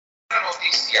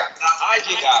noticia ha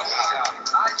llegado.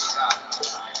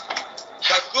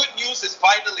 The good news is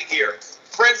finally here.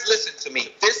 Friends, listen to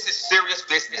me. This is serious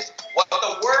business. What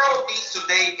the world needs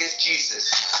today is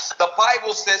Jesus. The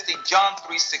Bible says in John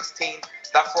 3:16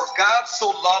 that for God so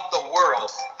loved the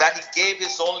world that he gave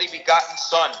his only begotten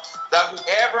Son, that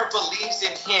whoever believes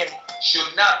in him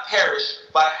should not perish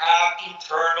but have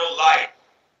eternal life.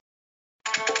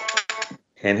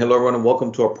 And hello, everyone, and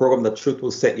welcome to our program, The Truth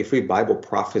Will Set You Free Bible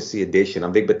Prophecy Edition.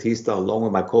 I'm Vic Batista, along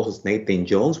with my co-host Nathan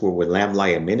Jones. We're with Lamb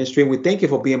Lion Ministry, and we thank you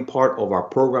for being part of our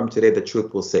program today, The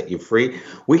Truth Will Set You Free.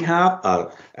 We have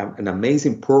an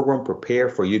amazing program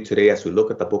prepared for you today as we look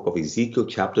at the book of Ezekiel,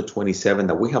 chapter 27,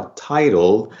 that we have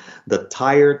titled The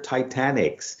Tyre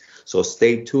Titanic. So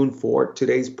stay tuned for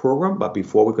today's program. But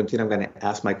before we continue, I'm going to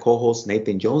ask my co-host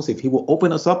Nathan Jones if he will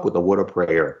open us up with a word of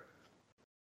prayer.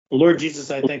 Lord Jesus,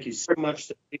 I thank you so much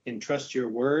that we can trust your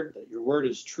word, that your word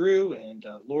is true, and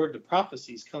Lord, the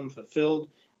prophecies come fulfilled.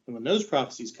 And when those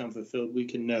prophecies come fulfilled, we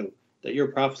can know that your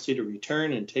prophecy to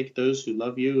return and take those who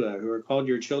love you, who are called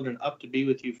your children, up to be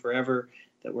with you forever,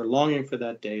 that we're longing for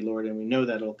that day, Lord, and we know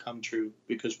that it'll come true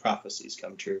because prophecies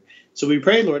come true. So we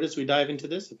pray, Lord, as we dive into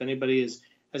this, if anybody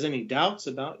has any doubts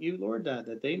about you, Lord,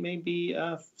 that they may be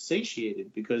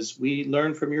satiated, because we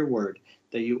learn from your word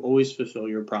that you always fulfill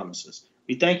your promises.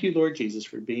 We thank you, Lord Jesus,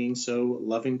 for being so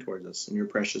loving towards us. In your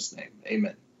precious name,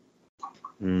 amen.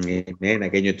 Amen.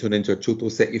 Again, you're tuned into a Truth Will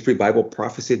Set You Free Bible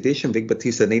Prophecy Edition. Vic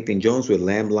Batista, Nathan Jones with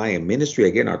Lamb Lion Ministry.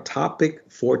 Again, our topic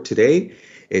for today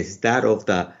is that of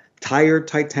the Tyre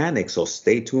Titanic. So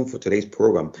stay tuned for today's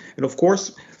program. And of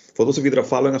course, for those of you that are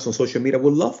following us on social media,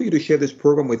 we'd love for you to share this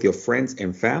program with your friends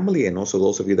and family, and also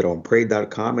those of you that are on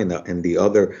pray.com and the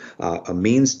other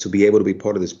means to be able to be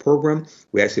part of this program.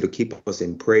 We ask you to keep us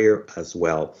in prayer as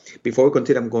well. Before we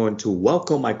continue, I'm going to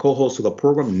welcome my co-host to the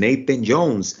program, Nathan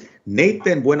Jones.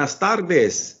 Nathan, buenas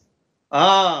tardes.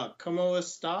 ¿Cómo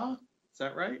está? Is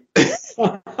that right?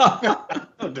 Oh,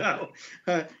 no.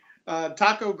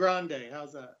 Taco Grande,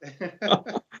 how's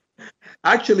that?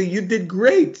 Actually, you did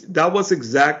great. That was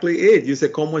exactly it. You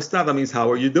said, ¿Cómo está? That means, how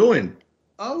are you doing?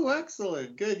 Oh,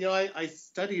 excellent. Good. You know, I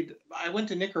went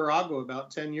to Nicaragua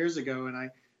about 10 years ago, and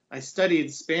I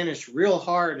studied Spanish real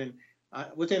hard. And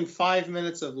within 5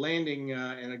 minutes of landing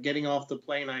and getting off the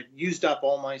plane, I used up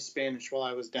all my Spanish while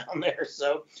I was down there.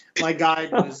 So my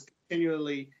guide was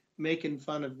continually making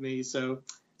fun of me. So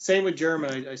same with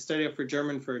German. I studied up for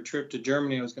German for a trip to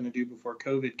Germany I was going to do before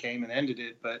COVID came and ended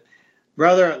it. But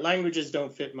brother, languages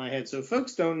don't fit my head. So if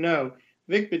folks don't know,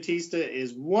 Vic Batista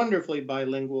is wonderfully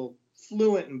bilingual,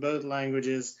 fluent in both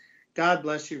languages. God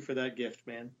bless you for that gift,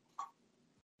 man.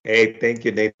 Hey, thank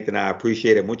you, Nathan. I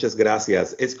appreciate it. Muchas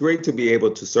gracias. It's great to be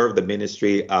able to serve the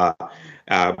ministry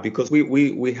because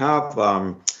we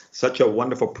have such a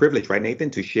wonderful privilege, right, Nathan,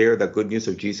 to share the good news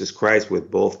of Jesus Christ with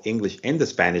both English and the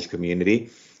Spanish community.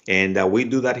 And we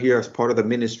do that here as part of the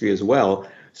ministry as well.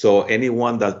 So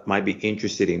anyone that might be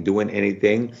interested in doing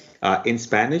anything in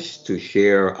Spanish to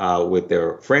share with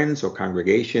their friends or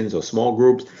congregations or small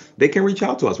groups, they can reach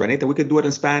out to us, right, Nathan? We can do it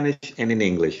in Spanish and in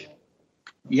English.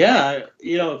 Yeah,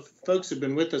 you know, folks have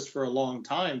been with us for a long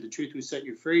time. The Truth Will Set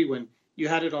You Free. When you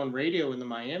had it on radio in the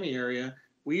Miami area,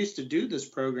 we used to do this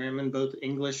program in both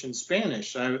English and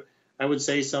Spanish. I would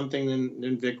say something,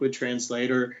 then Vic would translate,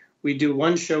 or we do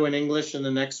one show in English and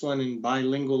the next one in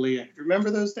bilingually. Remember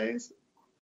those days?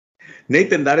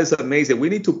 Nathan, that is amazing. We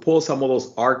need to pull some of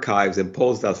those archives and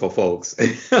post that for folks.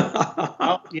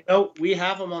 Well, you know, we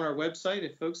have them on our website.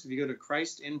 If you go to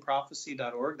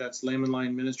christinprophecy.org, that's Lamb and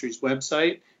Lion Ministries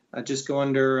website, just go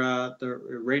under the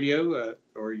radio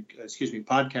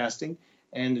podcasting,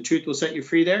 and The Truth Will Set You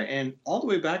Free there. And all the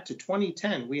way back to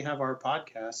 2010, we have our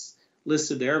podcasts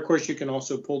listed there. Of course, you can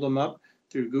also pull them up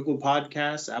through Google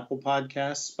Podcasts, Apple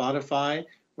Podcasts, Spotify.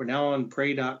 We're now on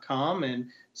pray.com. And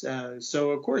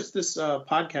so, of course, this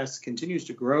podcast continues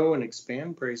to grow and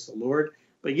expand. Praise the Lord.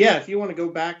 But yeah, if you want to go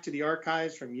back to the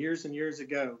archives from years and years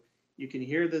ago, you can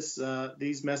hear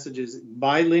these messages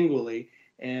bilingually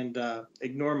and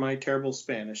ignore my terrible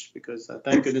Spanish, because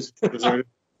thank goodness it was already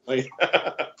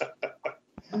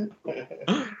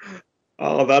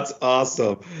Oh, that's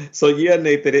awesome. So yeah,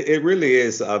 Nathan, it really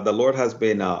is. The Lord has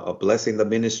been blessing the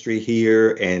ministry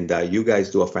here, and you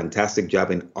guys do a fantastic job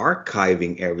in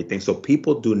archiving everything so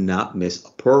people do not miss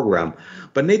a program.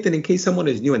 But Nathan, in case someone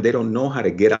is new and they don't know how to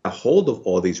get a hold of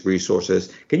all these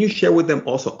resources, can you share with them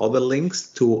also other links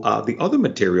to the other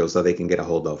materials that they can get a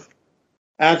hold of?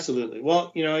 Absolutely.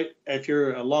 Well, you know, if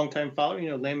you're a longtime follower, you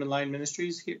know, Lamb and Lion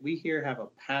Ministries, we here have a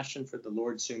passion for the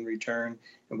Lord's soon return,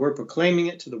 and we're proclaiming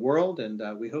it to the world. And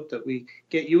we hope that we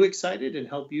get you excited and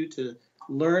help you to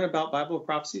learn about Bible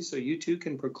prophecy so you too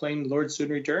can proclaim the Lord's soon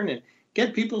return and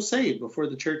get people saved before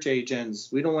the church age ends.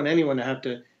 We don't want anyone to have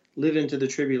to live into the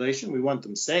tribulation. We want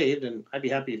them saved, and I'd be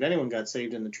happy if anyone got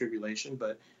saved in the tribulation.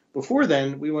 But before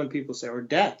then, we want people to say, or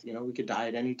death, we could die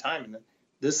at any time. And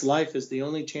this life is the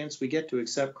only chance we get to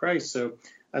accept Christ. So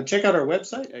check out our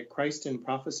website at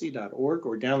christinprophecy.org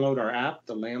or download our app,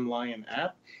 the Lamb Lion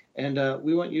app. And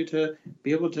we want you to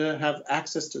be able to have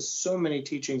access to so many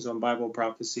teachings on Bible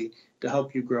prophecy to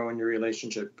help you grow in your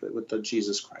relationship with the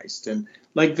Jesus Christ. And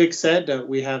like Vic said,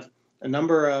 we have a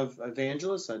number of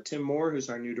evangelists, Tim Moore, who's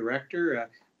our new director,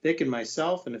 Vic and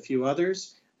myself, and a few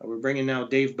others. We're bringing now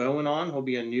Dave Bowen on. He'll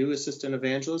be a new assistant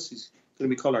evangelist. He's going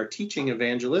to be called our teaching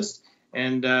evangelist.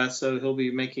 And so he'll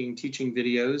be making teaching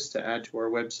videos to add to our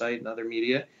website and other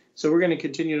media. So we're going to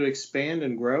continue to expand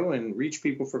and grow and reach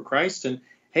people for Christ. And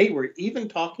hey, we're even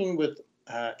talking with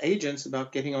agents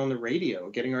about getting on the radio,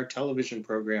 getting our television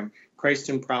program, Christ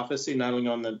in Prophecy, not only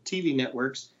on the TV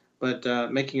networks,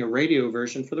 but making a radio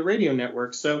version for the radio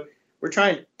network. So we're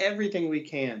trying everything we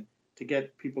can to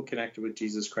get people connected with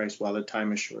Jesus Christ while the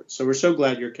time is short. So we're so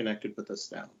glad you're connected with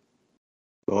us now.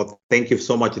 Well, thank you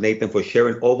so much, Nathan, for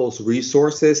sharing all those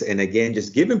resources. And again,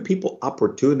 just giving people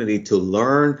opportunity to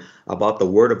learn about the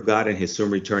Word of God and His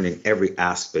soon return in every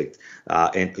aspect,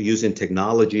 and using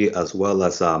technology as well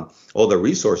as all the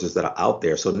resources that are out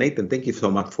there. So, Nathan, thank you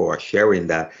so much for sharing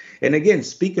that. And again,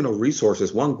 speaking of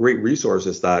resources, one great resource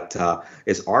that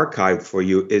is archived for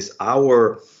you is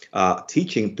our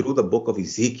teaching through the book of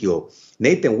Ezekiel.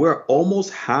 Nathan, we're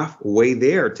almost halfway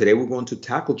there. Today, we're going to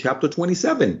tackle chapter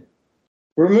 27.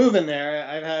 We're moving there.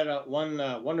 I've had one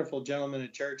wonderful gentleman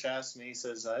at church ask me, he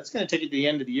says, it's going to take you to the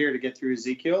end of the year to get through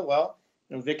Ezekiel. Well,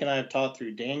 Vic and I have taught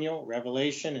through Daniel,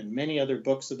 Revelation, and many other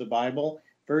books of the Bible,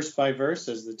 verse by verse,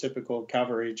 as the typical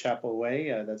Calvary Chapel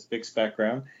way. That's Vic's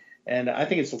background. And I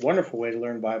think it's a wonderful way to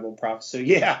learn Bible prophecy. So,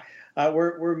 yeah,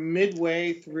 we're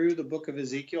midway through the book of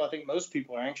Ezekiel. I think most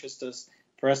people are anxious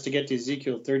for us to get to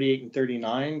Ezekiel 38 and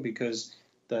 39 because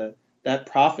that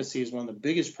prophecy is one of the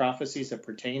biggest prophecies that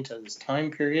pertain to this time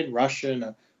period. Russia and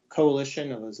a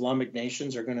coalition of Islamic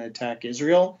nations are going to attack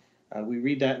Israel. We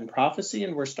read that in prophecy,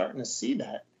 and we're starting to see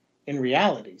that in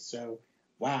reality. So,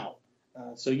 wow.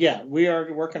 So, yeah, we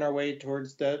are working our way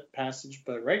towards that passage.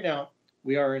 But right now,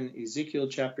 we are in Ezekiel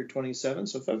chapter 27.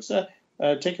 So, folks,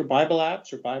 take your Bible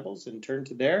apps or Bibles and turn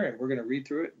to there, and we're going to read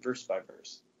through it verse by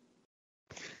verse.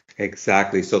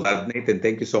 Exactly. So that, Nathan,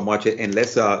 thank you so much. And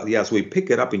let's, yes, we pick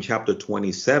it up in chapter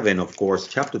 27, of course.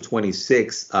 Chapter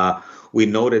 26, we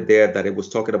noted there that it was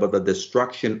talking about the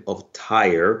destruction of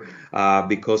Tyre,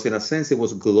 because in a sense it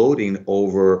was gloating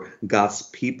over God's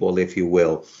people, if you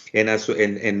will. And as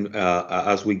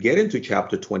we get into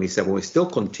chapter 27, it still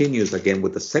continues again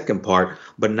with the second part,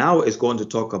 but now it's going to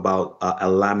talk about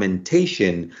a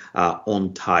lamentation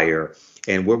on Tyre.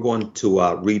 And we're going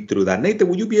to read through that. Nathan,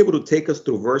 will you be able to take us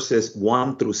through verses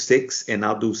 1 through 6, and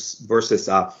I'll do verses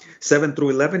 7 through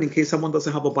 11 in case someone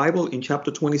doesn't have a Bible in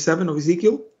chapter 27 of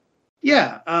Ezekiel?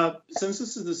 Yeah, since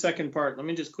this is the second part, let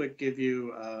me just quick give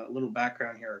you a little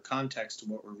background here, or context to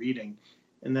what we're reading,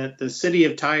 and that the city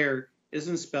of Tyre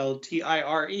isn't spelled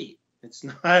T-I-R-E. It's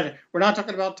not. We're not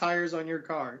talking about tires on your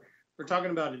car. We're talking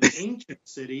about an ancient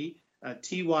city.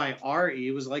 Tyre.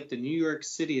 It was like the New York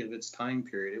City of its time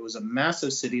period. It was a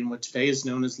massive city in what today is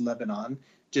known as Lebanon,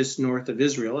 just north of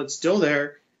Israel. It's still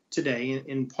there today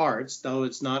in parts, though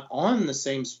it's not on the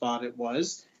same spot it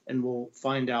was, and we'll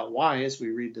find out why as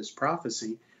we read this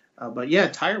prophecy. But yeah,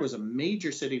 Tyre was a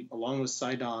major city along with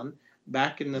Sidon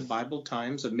back in the Bible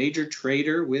times, a major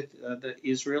trader with the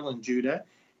Israel and Judah.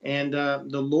 And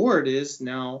the Lord is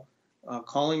now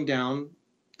calling down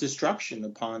destruction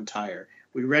upon Tyre.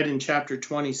 We read in chapter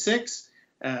 26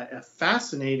 a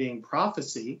fascinating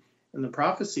prophecy, and the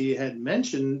prophecy had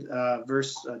mentioned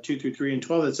verse 2 through 3 and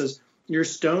 12 that says, your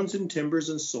stones and timbers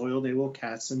and soil they will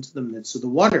cast into the midst of the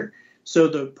water. So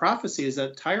the prophecy is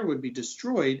that Tyre would be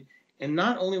destroyed, and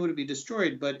not only would it be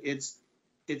destroyed, but it's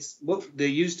what they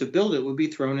used to build it would be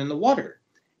thrown in the water.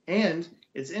 And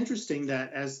it's interesting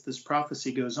that as this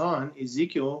prophecy goes on,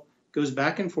 Ezekiel goes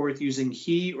back and forth using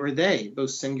he or they, both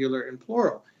singular and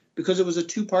plural, because it was a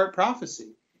two-part prophecy.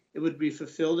 It would be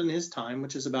fulfilled in his time,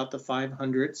 which is about the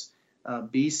 500s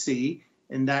BC,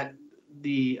 and that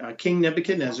the King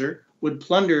Nebuchadnezzar would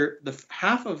plunder the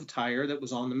half of Tyre that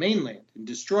was on the mainland and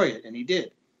destroy it, and he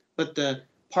did. But the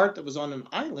part that was on an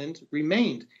island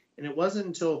remained, and it wasn't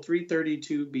until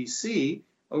 332 BC,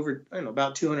 over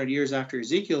about 200 years after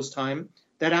Ezekiel's time,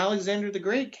 that Alexander the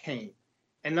Great came.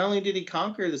 And not only did he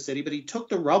conquer the city, but he took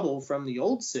the rubble from the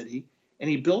old city and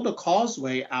he built a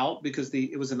causeway out because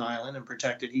it was an island and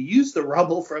protected. He used the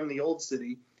rubble from the old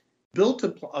city, built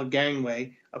a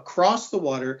gangway across the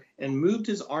water, and moved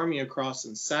his army across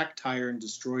and sacked Tyre and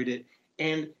destroyed it.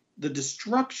 And the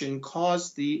destruction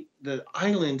caused the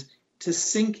island to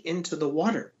sink into the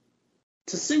water.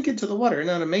 Isn't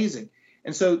that amazing?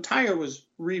 And so Tyre was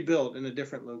rebuilt in a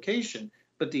different location,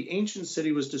 but the ancient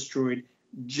city was destroyed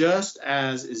just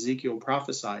as Ezekiel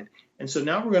prophesied. And so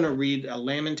now we're going to read a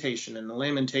lamentation, and a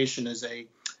lamentation is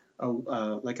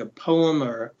like a poem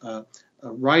or a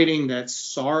writing that's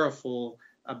sorrowful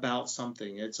about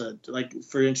something. It's like,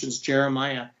 for instance,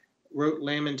 Jeremiah wrote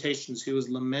Lamentations. He was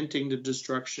lamenting the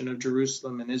destruction of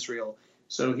Jerusalem and Israel.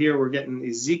 So here we're getting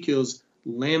Ezekiel's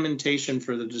lamentation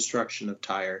for the destruction of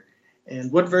Tyre.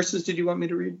 And what verses did you want me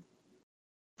to read?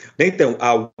 Nathan,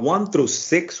 1 through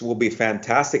 6 will be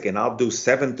fantastic, and I'll do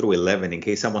 7 through 11 in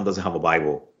case someone doesn't have a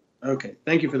Bible. Okay,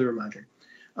 thank you for the reminder.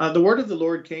 The word of the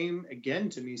Lord came again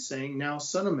to me, saying, Now,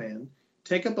 son of man,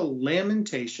 take up a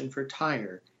lamentation for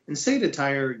Tyre, and say to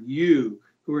Tyre, you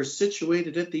who are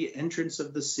situated at the entrance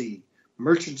of the sea,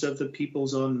 merchants of the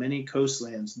peoples on many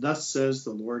coastlands, thus says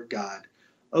the Lord God.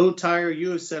 O Tyre,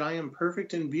 you have said, I am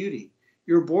perfect in beauty.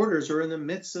 Your borders are in the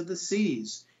midst of the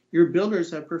seas. Your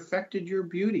builders have perfected your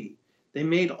beauty. They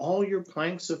made all your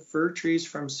planks of fir trees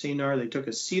from Shinar. They took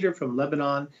a cedar from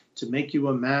Lebanon to make you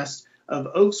a mast. Of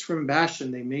oaks from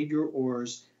Bashan they made your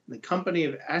oars. The company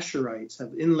of Asherites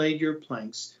have inlaid your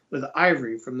planks with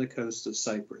ivory from the coast of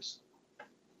Cyprus.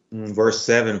 Verse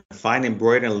 7, fine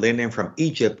embroidered linen from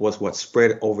Egypt was what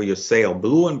spread over your sail.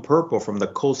 Blue and purple from the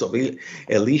coast of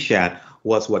Elisha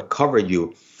was what covered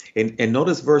you. And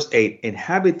notice verse 8,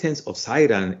 inhabitants of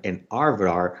Sidon and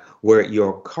Arvad were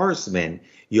your carsmen.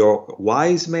 Your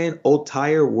wise men, O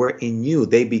Tyre, were in you.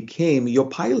 They became your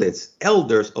pilots.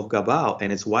 Elders of Gabal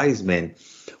and its wise men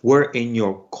were in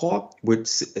your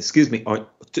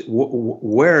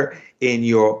were in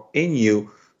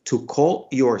you to colt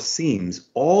your seams.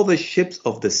 All the ships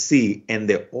of the sea and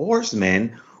the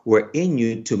oarsmen were in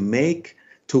you to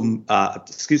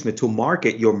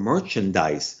market your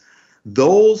merchandise.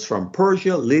 Those from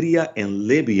Persia, Lydia, and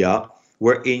Libya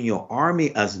were in your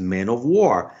army as men of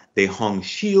war. They hung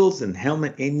shields and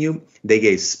helmet in you. They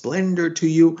gave splendor to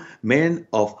you. Men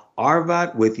of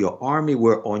Arvad with your army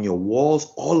were on your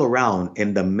walls all around,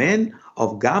 and the men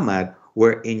of Gamad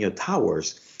were in your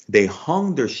towers. They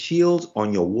hung their shields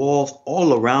on your walls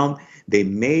all around. They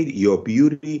made your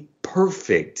beauty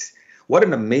perfect. What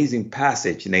an amazing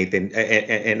passage, Nathan.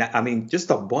 And I mean, just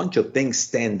a bunch of things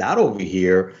stand out over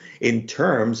here in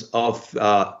terms of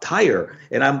Tyre.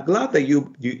 And I'm glad that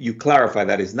you clarify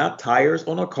that it's not tires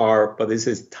on a car, but this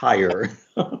is Tyre.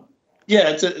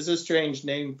 Yeah, it's a strange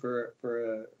name for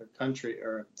a country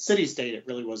or a city-state. It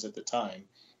really was at the time.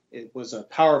 It was a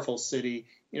powerful city.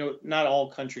 You know, not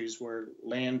all countries were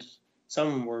land.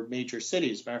 Some were major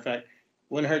cities. Matter of fact,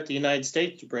 wouldn't hurt the United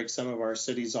States to break some of our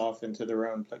cities off into their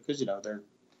own, because, you know, they're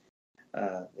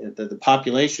the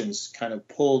populations kind of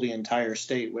pull the entire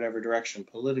state whatever direction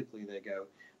politically they go.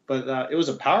 But it was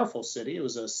a powerful city. It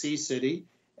was a sea city.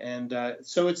 And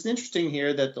so it's interesting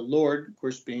here that the Lord, of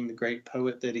course, being the great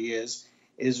poet that he is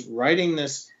writing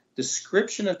this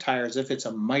description of Tyre as if it's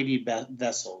a mighty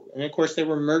vessel. And of course, they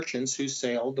were merchants who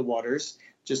sailed the waters,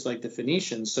 just like the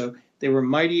Phoenicians. So they were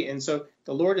mighty. And so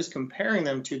the Lord is comparing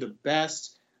them to the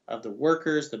best of the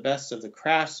workers, the best of the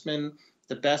craftsmen,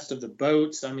 the best of the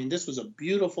boats. I mean, this was a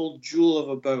beautiful jewel of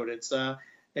a boat. It's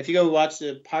if you go watch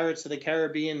the Pirates of the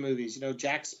Caribbean movies, you know,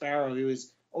 Jack Sparrow, he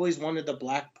was always wanted the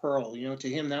Black Pearl. You know, to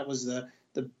him, that was the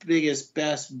biggest,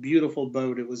 best, beautiful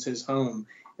boat. It was his home.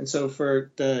 And so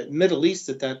for the Middle East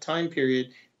at that time period,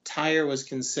 Tyre was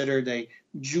considered a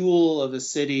jewel of a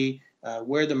city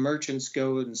where the merchants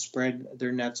go and spread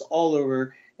their nets all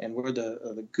over, and where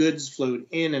the goods flowed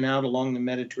in and out along the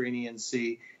Mediterranean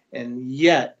Sea. And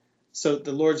yet, so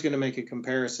the Lord's going to make a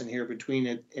comparison here between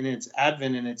it in its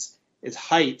advent and its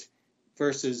height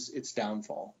versus its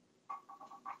downfall.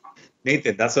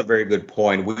 Nathan, that's a very good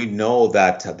point. We know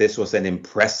that this was an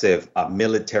impressive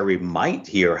military might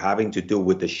here, having to do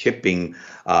with the shipping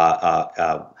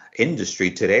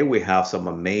industry. Today, we have some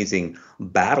amazing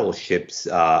battleships.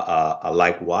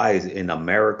 Likewise, in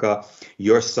America,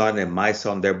 your son and my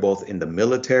son, they're both in the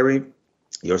military.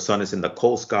 Your son is in the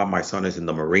Coast Guard. My son is in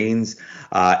the Marines.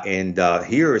 And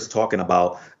here is talking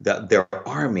about their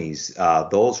armies.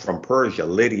 Those from Persia,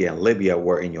 Lydia, and Libya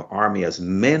were in your army as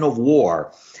men of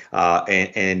war.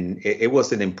 And it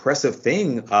was an impressive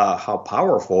thing how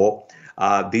powerful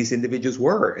these individuals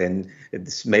were. And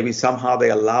maybe somehow they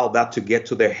allowed that to get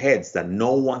to their heads, that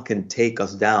no one can take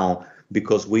us down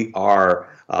because we are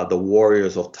the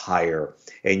warriors of Tyre.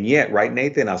 And yet, right,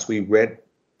 Nathan, as we read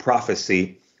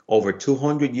prophecy, over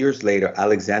 200 years later,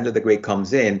 Alexander the Great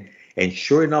comes in, and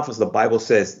sure enough, as the Bible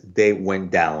says, they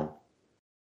went down.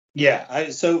 Yeah,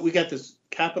 so we got this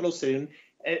capital city.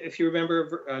 If you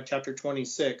remember chapter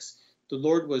 26, the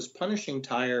Lord was punishing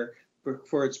Tyre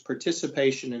for its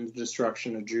participation in the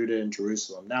destruction of Judah and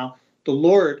Jerusalem. Now, the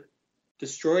Lord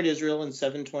destroyed Israel in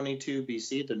 722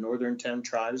 BC, the northern 10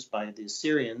 tribes, by the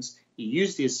Assyrians. He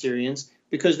used the Assyrians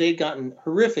because they'd gotten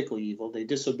horrifically evil. They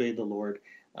disobeyed the Lord.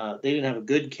 They didn't have a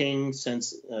good king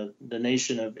since the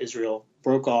nation of Israel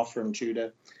broke off from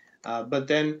Judah. But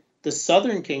then the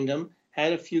southern kingdom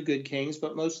had a few good kings,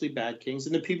 but mostly bad kings,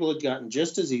 and the people had gotten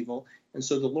just as evil. And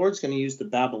so the Lord's going to use the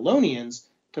Babylonians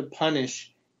to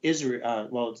punish Israel.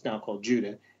 Well, it's now called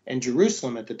Judah and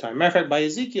Jerusalem at the time. Matter of fact, by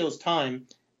Ezekiel's time,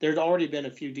 there had already been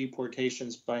a few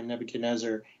deportations by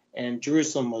Nebuchadnezzar, and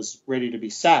Jerusalem was ready to be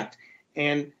sacked.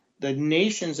 And the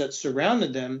nations that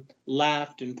surrounded them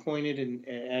laughed and pointed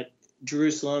at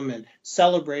Jerusalem and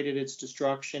celebrated its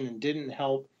destruction and didn't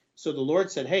help. So the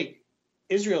Lord said, hey,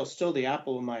 Israel's still the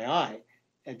apple of my eye.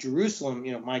 At Jerusalem,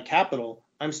 my capital,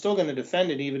 I'm still going to defend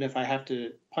it even if I have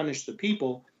to punish the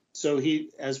people. So he,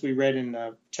 as we read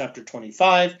in chapter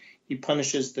 25, he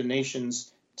punishes the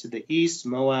nations to the east,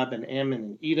 Moab and Ammon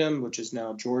and Edom, which is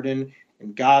now Jordan,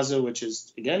 and Gaza, which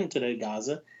is, again, today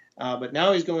Gaza. But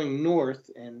now he's going north,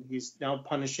 and he's now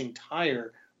punishing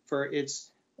Tyre for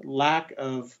its lack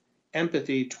of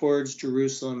empathy towards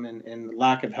Jerusalem and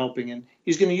lack of helping. And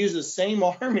he's going to use the same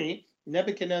army.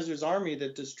 Nebuchadnezzar's army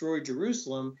that destroyed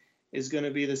Jerusalem is going to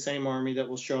be the same army that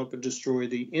will show up and destroy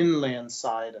the inland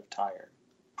side of Tyre.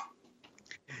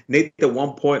 Nate, the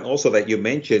one point also that you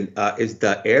mentioned is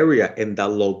the area and the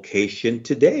location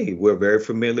today. We're very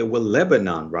familiar with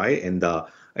Lebanon, right?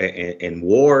 And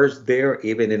wars there,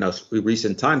 even in a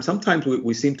recent time. Sometimes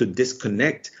we seem to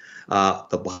disconnect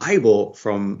the Bible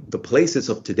from the places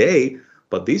of today.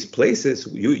 But these places,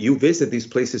 you visit these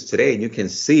places today, and you can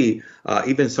see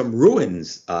even some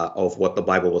ruins of what the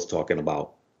Bible was talking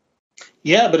about.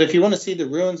 Yeah, but if you want to see the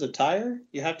ruins of Tyre,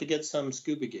 you have to get some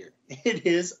scuba gear. It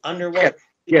is underwater.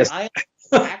 Yes. The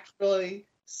island actually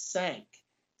sank.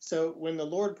 So when the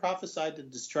Lord prophesied the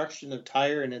destruction of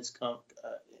Tyre in its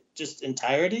just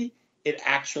entirety, it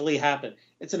actually happened.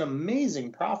 It's an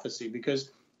amazing prophecy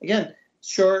because, again,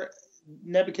 sure,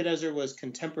 Nebuchadnezzar was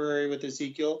contemporary with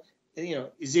Ezekiel.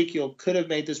 Ezekiel could have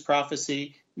made this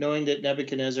prophecy knowing that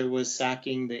Nebuchadnezzar was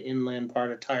sacking the inland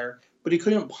part of Tyre, but he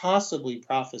couldn't possibly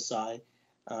prophesy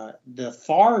the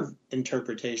far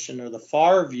interpretation or the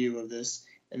far view of this,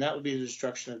 and that would be the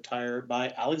destruction of Tyre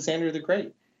by Alexander the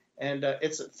Great. And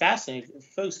it's fascinating. If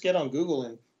folks get on Google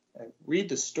and read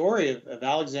the story of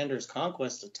Alexander's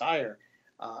conquest of Tyre,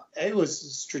 it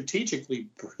was strategically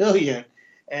brilliant,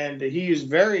 and he used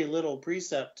very little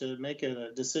precept to make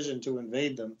a decision to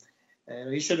invade them.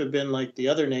 And he should have been like the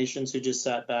other nations who just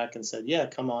sat back and said, yeah,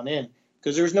 come on in,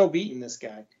 because there was no beating this guy.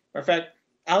 Matter of fact,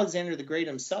 Alexander the Great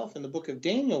himself in the book of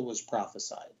Daniel was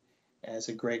prophesied as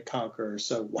a great conqueror.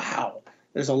 So, wow,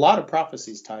 there's a lot of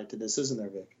prophecies tied to this, isn't there,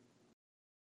 Vic?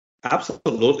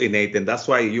 Absolutely, Nathan. That's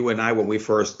why you and I, when we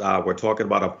first were talking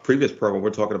about a previous program,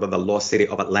 we're talking about the lost city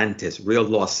of Atlantis, real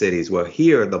lost cities. Well,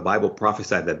 here the Bible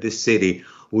prophesied that this city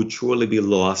would truly be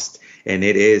lost, and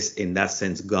it is, in that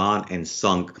sense, gone and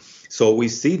sunk. So we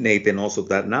see, Nathan, also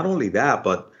that not only that,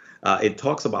 but it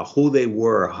talks about who they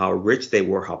were, how rich they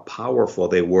were, how powerful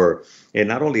they were. And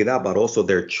not only that, but also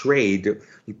their trade.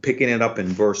 Picking it up in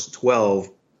verse 12,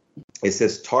 it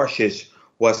says, Tarshish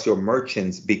was your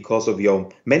merchants because of your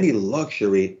many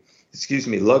luxury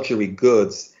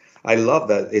goods. I love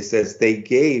that. It says they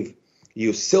gave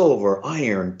you silver,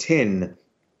 iron, tin,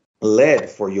 lead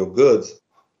for your goods,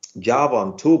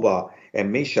 Javan, Tuba,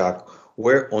 and Meshach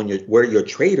were your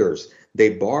traders. They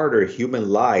barter human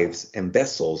lives and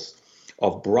vessels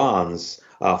of bronze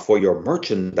for your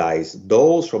merchandise.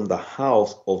 Those from the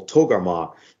house of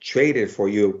Togarmah traded for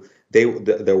you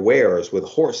their wares with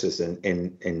horses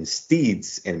and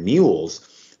steeds and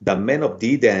mules. The men of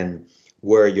Dedan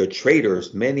were your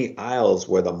traders. Many isles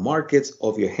were the markets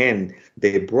of your hand.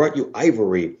 They brought you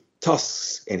ivory,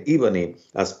 tusks, and ebony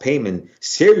as payment.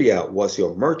 Syria was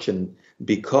your merchant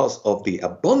because of the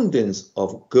abundance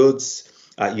of goods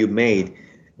you made.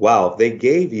 Wow, they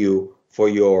gave you for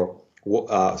your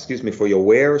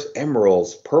wares,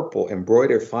 emeralds, purple,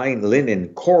 embroidered fine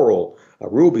linen, coral,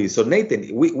 rubies. So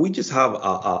Nathan, we just have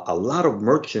a lot of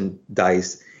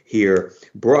merchandise here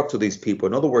brought to these people.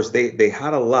 In other words, they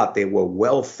had a lot. They were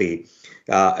wealthy,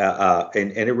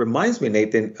 and it reminds me,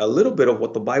 Nathan, a little bit of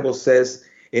what the Bible says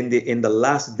in the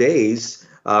last days.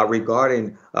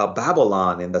 regarding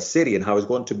Babylon and the city and how it's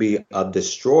going to be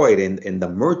destroyed, and the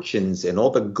merchants and all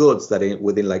the goods that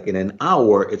within like in an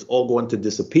hour, it's all going to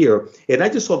disappear. And I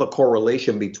just saw the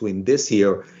correlation between this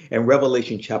here and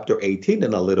Revelation chapter 18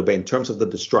 in a little bit in terms of the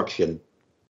destruction.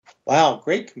 Wow,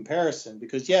 great comparison.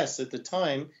 Because yes, at the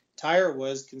time, Tyre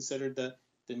was considered the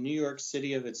New York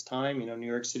City of its time. New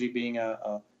York City being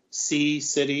a sea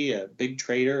city, a big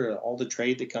trader, all the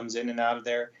trade that comes in and out of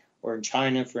there. Or in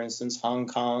China, for instance, Hong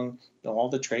Kong, all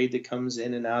the trade that comes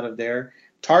in and out of there.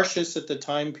 Tarshish at the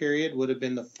time period would have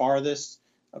been the farthest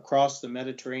across the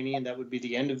Mediterranean. That would be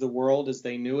the end of the world as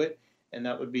they knew it. And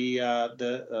that would be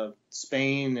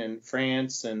Spain and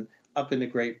France and up into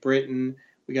Great Britain.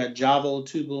 We got Java,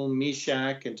 Tubal,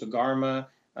 Meshach, and Togarmah.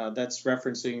 That's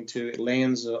referencing to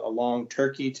lands along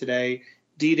Turkey today.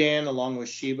 Dedan, along with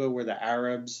Sheba, were the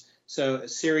Arabs. So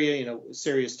Syria,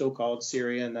 Syria is still called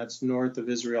Syria, and that's north of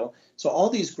Israel. So all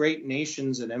these great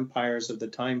nations and empires of the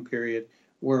time period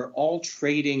were all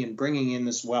trading and bringing in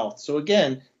this wealth. So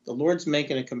again, the Lord's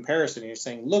making a comparison. He's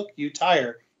saying, look, you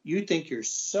Tyre, you think you're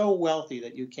so wealthy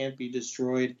that you can't be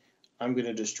destroyed. I'm going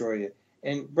to destroy you.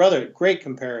 And brother, great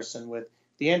comparison with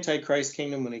the Antichrist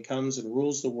kingdom. When he comes and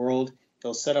rules the world,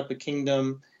 he'll set up a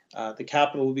kingdom. The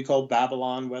capital will be called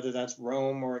Babylon, whether that's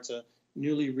Rome or it's a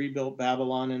newly rebuilt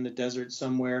Babylon in the desert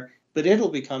somewhere. But it'll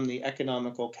become the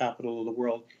economical capital of the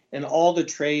world. And all the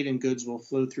trade and goods will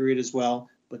flow through it as well.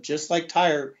 But just like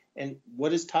Tyre, and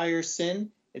what is Tyre's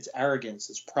sin? It's arrogance,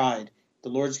 it's pride. The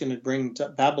Lord's going to bring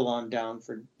Babylon down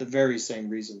for the very same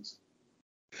reasons.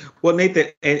 Well, Nathan,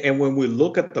 and when we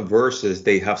look at the verses,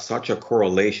 they have such a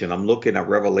correlation. I'm looking at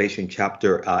Revelation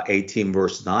chapter 18,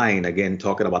 verse 9, again,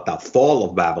 talking about the fall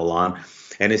of Babylon.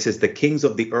 And it says, the kings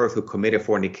of the earth who committed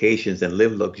fornications and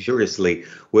lived luxuriously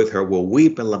with her will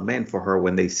weep and lament for her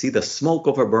when they see the smoke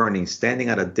of her burning, standing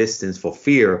at a distance for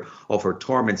fear of her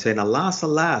torment, saying, alas,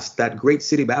 alas, that great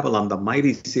city Babylon, the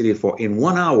mighty city, for in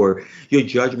 1 hour your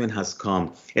judgment has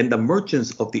come. And the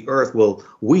merchants of the earth will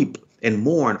weep and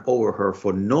mourn over her,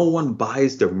 for no one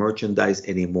buys their merchandise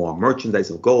anymore. Merchandise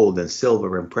of gold and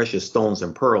silver and precious stones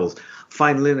and pearls,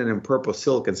 fine linen and purple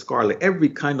silk and scarlet, every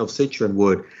kind of citron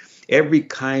wood, every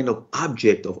kind of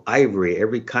object of ivory,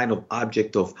 every kind of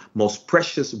object of most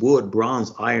precious wood,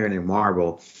 bronze, iron, and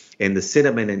marble, and the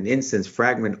cinnamon and incense,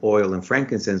 fragrant oil and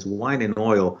frankincense, wine and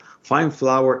oil, fine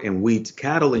flour and wheat,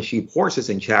 cattle and sheep, horses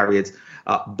and chariots,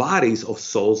 bodies of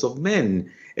souls of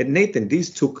men. And Nathan, these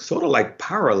two sort of like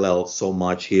parallel so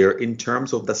much here in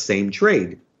terms of the same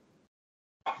trade.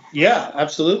 Yeah,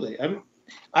 absolutely.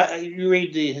 You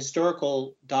read the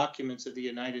historical documents of the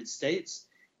United States,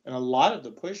 and a lot of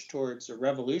the push towards a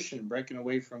revolution, breaking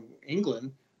away from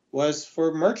England, was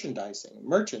for merchandising,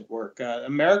 merchant work.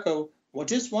 America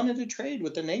just wanted to trade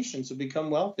with the nations to become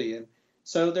wealthy. And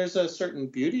so there's a certain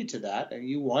beauty to that. And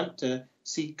you want to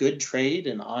see good trade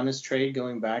and honest trade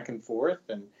going back and forth,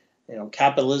 and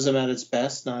capitalism at its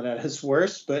best, not at its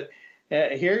worst. But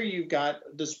here you've got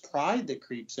this pride that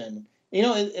creeps in.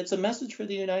 It's a message for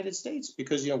the United States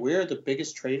because, we're the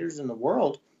biggest traders in the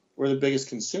world. We're the biggest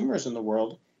consumers in the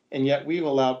world. And yet we've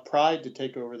allowed pride to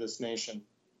take over this nation.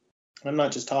 I'm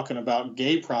not just talking about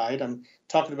gay pride. I'm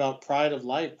talking about pride of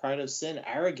life, pride of sin,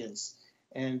 arrogance.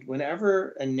 And whenever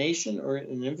a nation or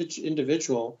an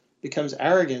individual becomes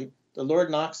arrogant, the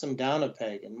Lord knocks them down a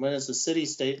peg. And when it's a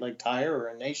city-state like Tyre or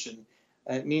a nation,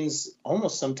 it means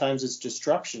almost sometimes it's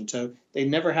destruction. So they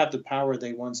never have the power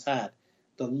they once had.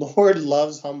 The Lord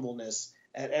loves humbleness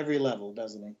at every level,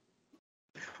 doesn't he?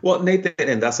 Well, Nathan,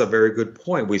 and that's a very good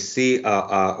point. We see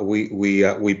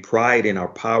we pride in our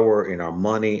power, in our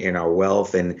money, in our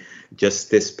wealth, and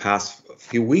just this past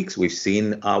few weeks, we've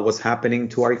seen what's happening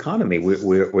to our economy.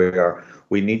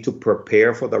 We need to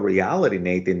prepare for the reality,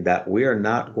 Nathan, that we are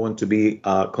not going to be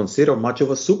considered much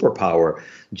of a superpower.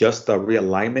 Just a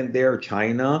realignment there,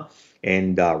 China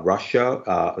and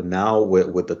Russia now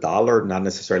with the dollar not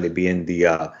necessarily being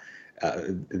the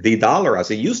dollar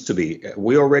as it used to be.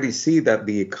 We already see that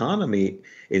the economy,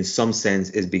 in some sense,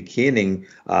 is beginning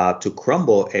to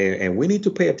crumble, and we need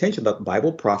to pay attention that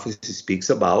Bible prophecy speaks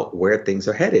about where things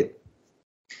are headed.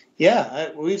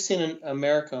 Yeah, we've seen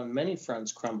America on many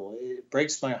fronts crumble. It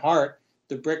breaks my heart.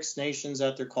 The BRICS nations,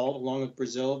 that they're called, along with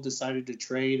Brazil, have decided to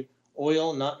trade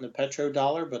oil, not in the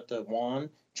petrodollar, but the yuan.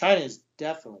 China is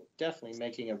definitely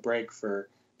making a break for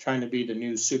trying to be the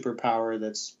new superpower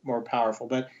that's more powerful.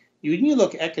 But when you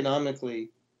look economically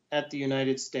at the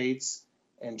United States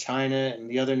and China and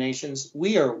the other nations,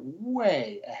 we are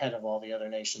way ahead of all the other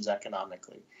nations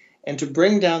economically. And to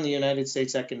bring down the United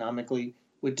States economically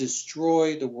would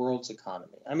destroy the world's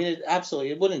economy. I mean,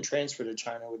 it wouldn't transfer to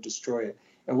China, it would destroy it.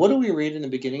 And what do we read in the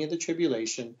beginning of the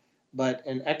tribulation but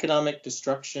an economic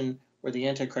destruction where the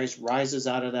Antichrist rises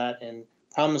out of that and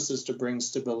promises to bring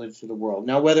stability to the world?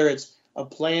 Now, whether it's a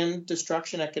planned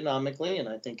destruction economically, and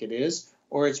I think it is,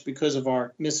 or it's because of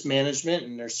our mismanagement,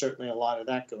 and there's certainly a lot of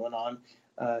that going on,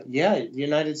 the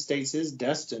United States is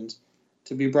destined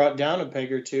to be brought down a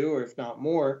peg or two, or if not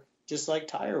more, just like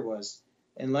Tyre was,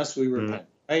 unless we repent.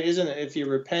 Right? Isn't it? If you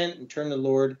repent and turn to the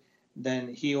Lord,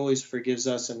 then he always forgives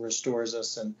us and restores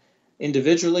us, and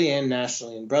individually and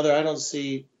nationally. And brother, I don't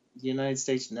see the United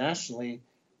States nationally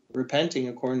repenting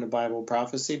according to Bible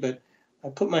prophecy, but I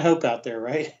put my hope out there,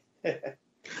 right?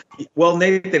 Well,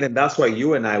 Nathan, and that's why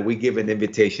you and I, we give an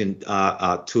invitation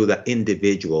to the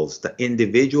individuals. The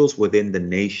individuals within the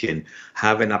nation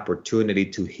have an opportunity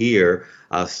to hear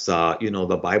us.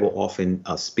 The Bible often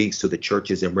speaks to the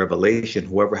churches in Revelation.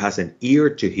 Whoever has an ear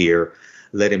to hear,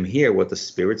 let him hear what the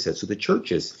Spirit says to the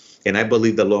churches. And I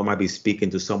believe the Lord might be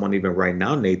speaking to someone even right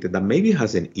now, Nathan, that maybe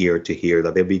has an ear to hear,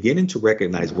 that they're beginning to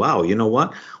recognize, wow, you know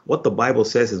what? What the Bible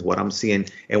says is what I'm seeing,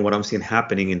 and what I'm seeing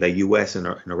happening in the U.S. and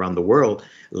around the world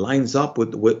lines up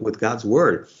with God's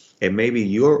word. And maybe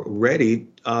you're ready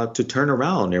to turn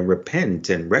around and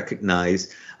repent and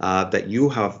recognize that you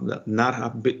have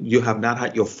not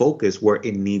had your focus where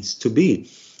it needs to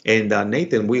be. And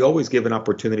Nathan, we always give an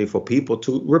opportunity for people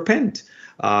to repent.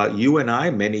 You and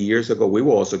I, many years ago, we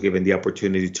were also given the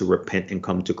opportunity to repent and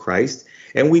come to Christ.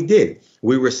 And we did.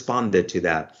 We responded to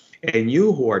that. And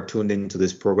you who are tuned into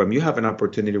this program, you have an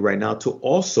opportunity right now to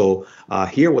also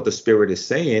hear what the Spirit is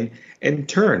saying and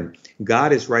turn.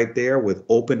 God is right there with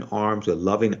open arms, with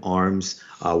loving arms,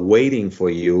 waiting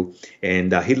for you.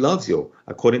 And he loves you.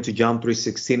 According to John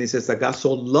 3:16, it says that God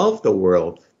so loved the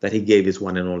world that he gave his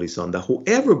one and only Son, that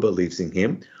whoever believes in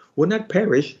him will not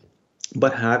perish,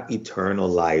 but have eternal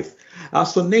life.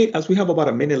 So Nate, as we have about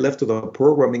a minute left of the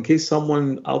program, in case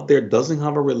someone out there doesn't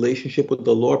have a relationship with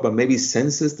the Lord, but maybe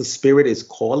senses the Spirit is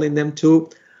calling them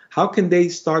to, how can they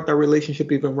start that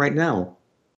relationship even right now?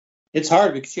 It's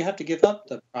hard because you have to give up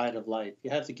the pride of life.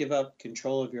 You have to give up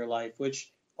control of your life,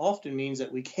 which often means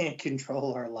that we can't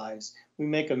control our lives. We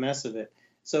make a mess of it.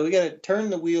 So we got to turn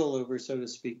the wheel over, so to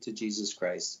speak, to Jesus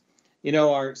Christ.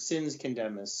 Our sins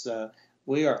condemn us.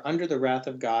 We are under the wrath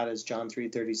of God, as John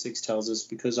 3:36 tells us,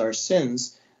 because our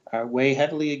sins weigh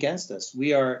heavily against us.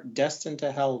 We are destined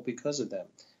to hell because of them.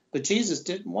 But Jesus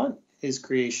didn't want his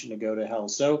creation to go to hell.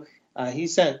 So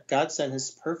God sent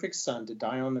his perfect Son to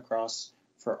die on the cross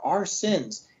for our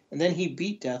sins. And then he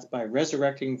beat death by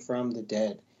resurrecting from the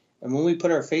dead. And when we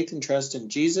put our faith and trust in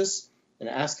Jesus and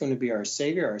ask him to be our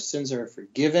Savior, our sins are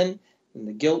forgiven, and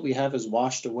the guilt we have is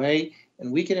washed away,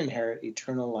 and we can inherit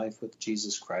eternal life with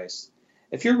Jesus Christ.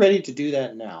 If you're ready to do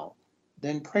that now,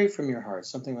 then pray from your heart,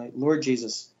 something like, Lord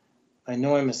Jesus, I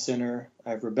know I'm a sinner.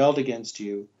 I've rebelled against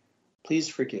you. Please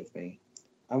forgive me.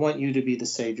 I want you to be the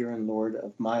Savior and Lord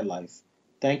of my life.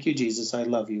 Thank you, Jesus. I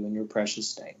love you in your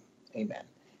precious name. Amen.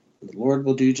 And the Lord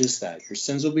will do just that. Your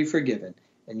sins will be forgiven,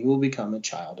 and you will become a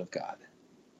child of God.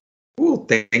 Well,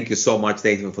 thank you so much,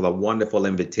 Nathan, for the wonderful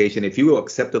invitation. If you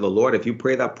accepted the Lord, if you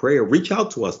pray that prayer, reach out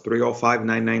to us,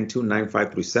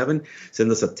 305-992-9537.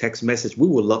 Send us a text message. We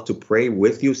would love to pray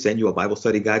with you, send you a Bible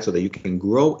study guide so that you can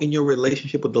grow in your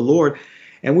relationship with the Lord.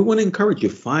 And we want to encourage you,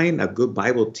 find a good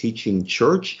Bible teaching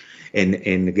church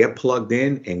and get plugged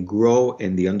in and grow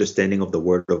in the understanding of the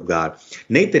Word of God.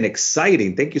 Nathan,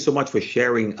 exciting. Thank you so much for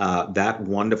sharing that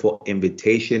wonderful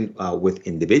invitation with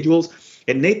individuals.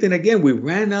 And Nathan, again, we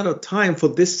ran out of time for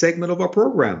this segment of our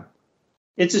program.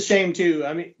 It's a shame, too.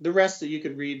 I mean, the rest that you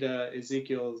could read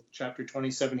Ezekiel chapter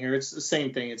 27 here. It's the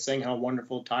same thing. It's saying how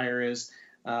wonderful Tyre is.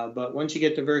 But once you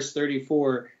get to verse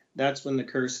 34, that's when the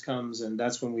curse comes, and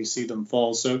that's when we see them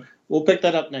fall. So we'll pick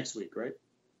that up next week, right?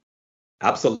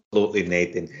 Absolutely,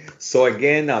 Nathan. So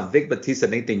again, Vic Batista,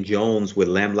 Nathan Jones with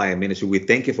Lamb Lion Ministry, we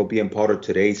thank you for being part of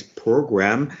today's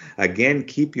program. Again,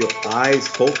 keep your eyes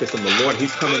focused on the Lord.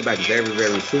 He's coming back very,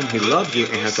 very soon. He loves you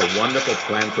and has a wonderful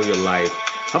plan for your life.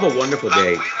 Have a wonderful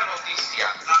day.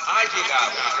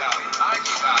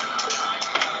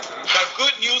 The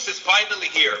good news is finally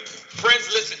here. Friends,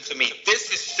 listen to me.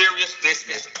 This is serious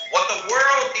business. What the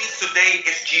world needs today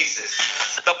is Jesus.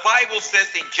 The Bible says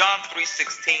in John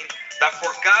 3:16 that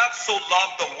for God so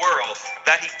loved the world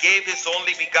that he gave his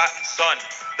only begotten Son,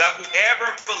 that whoever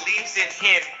believes in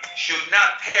him should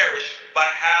not perish but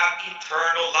have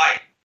eternal life.